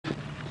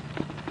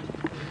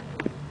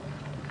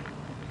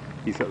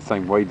He's got the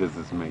same waders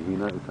as me, you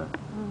notice that?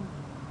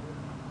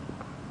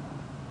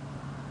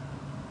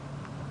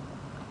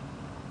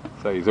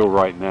 So he's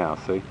alright now,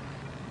 see?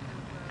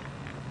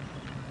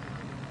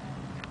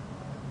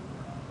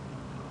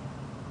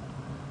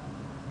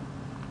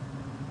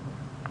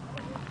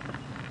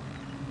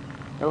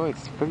 Oh,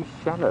 it's very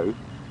shallow.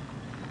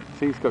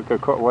 See, he's got to go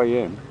quite a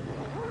way in.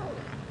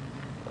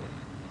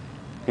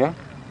 Yeah?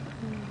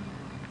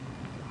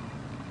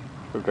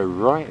 Got to go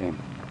right in.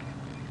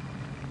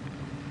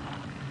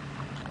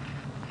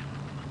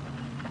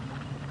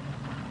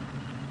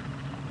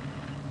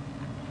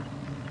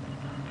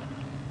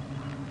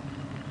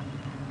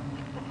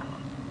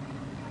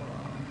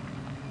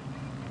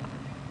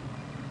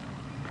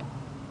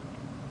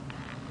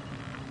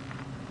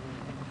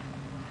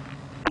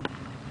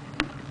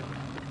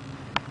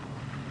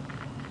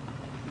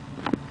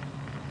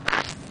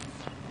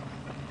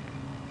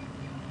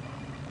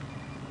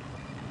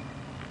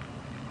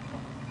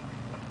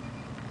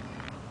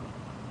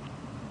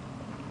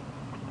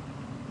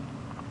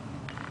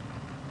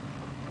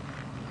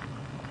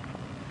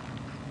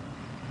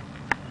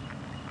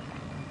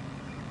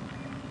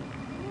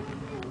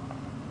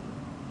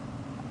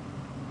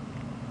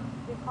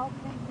 How can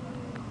we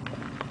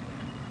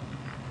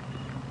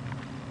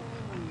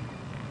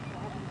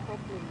having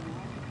problem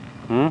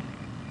now?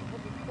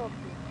 Having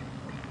problem.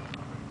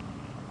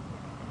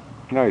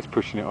 No, he's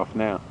pushing it off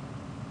now.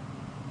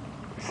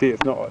 See,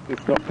 it's not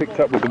picked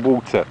up with the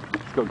water.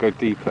 It's got to go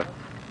deeper.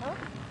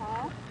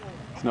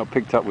 It's not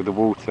picked up with the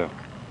water.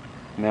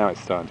 Now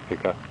it's starting to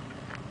pick up.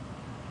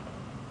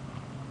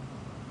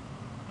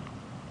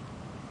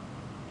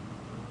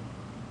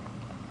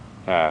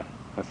 Ah,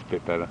 that's a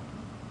bit better.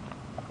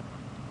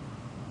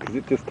 Because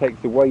it just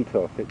takes the weight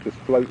off, it just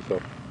floats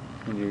off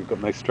when you've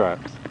got no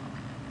straps.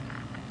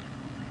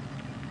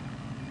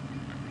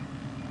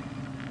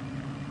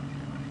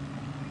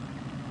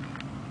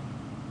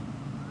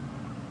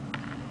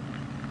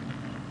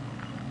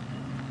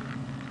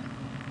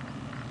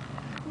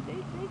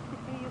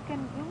 Basically, you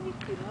can do it,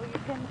 you know, you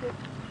can just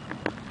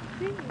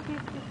see,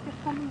 it's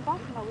just coming back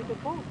now with the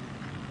boat.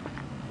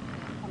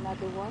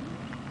 Another one.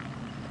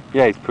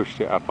 Yeah, he's pushed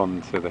it up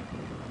onto the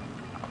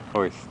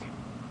hoist.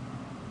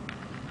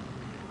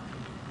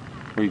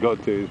 What you've got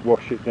to do is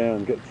wash it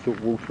down, get the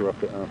salt water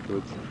off it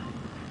afterwards.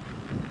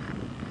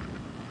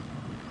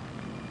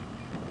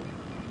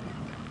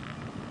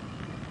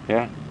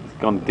 Yeah, it's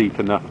gone deep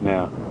enough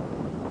now.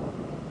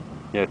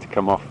 Yeah, to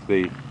come off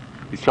the...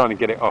 He's trying to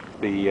get it off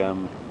the...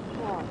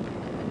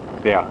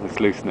 Yeah, it's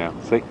loose now.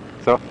 See?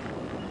 It's off.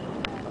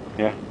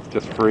 Yeah, it's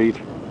just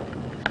freed.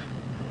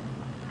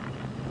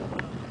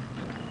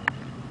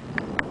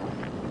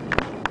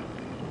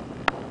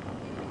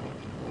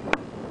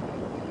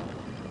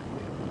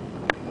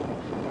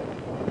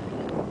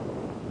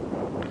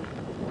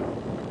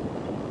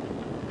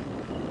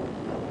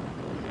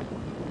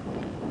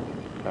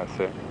 That's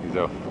it, he's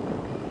off.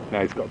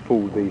 Now he's got to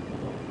pull the... You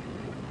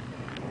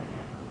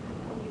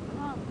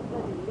can't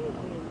really leave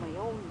me on my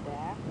own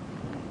there.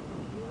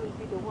 You will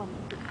be the one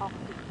to have to...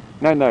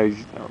 No,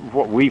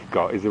 what we've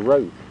got is a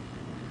rope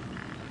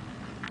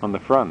on the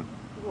front.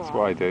 That's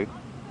what I do.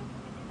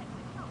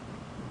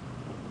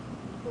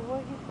 So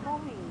where he's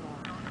going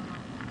now?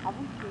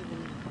 Haven't even...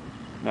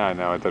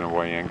 No, I don't know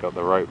why you ain't got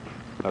the rope.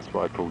 That's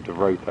why I pulled the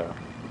rope out.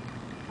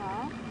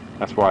 Huh?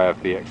 That's why I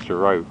have the extra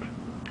rope.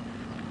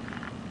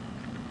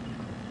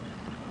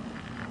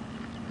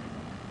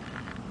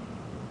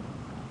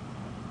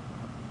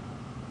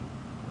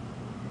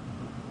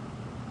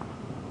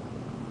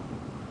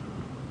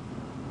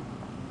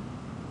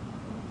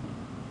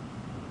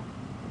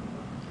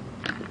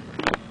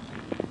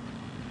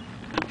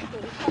 So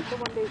is that the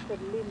one they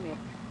said limit?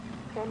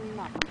 10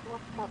 knots.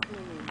 What's that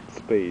meaning?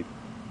 Speed,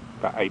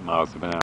 about 8 miles an hour.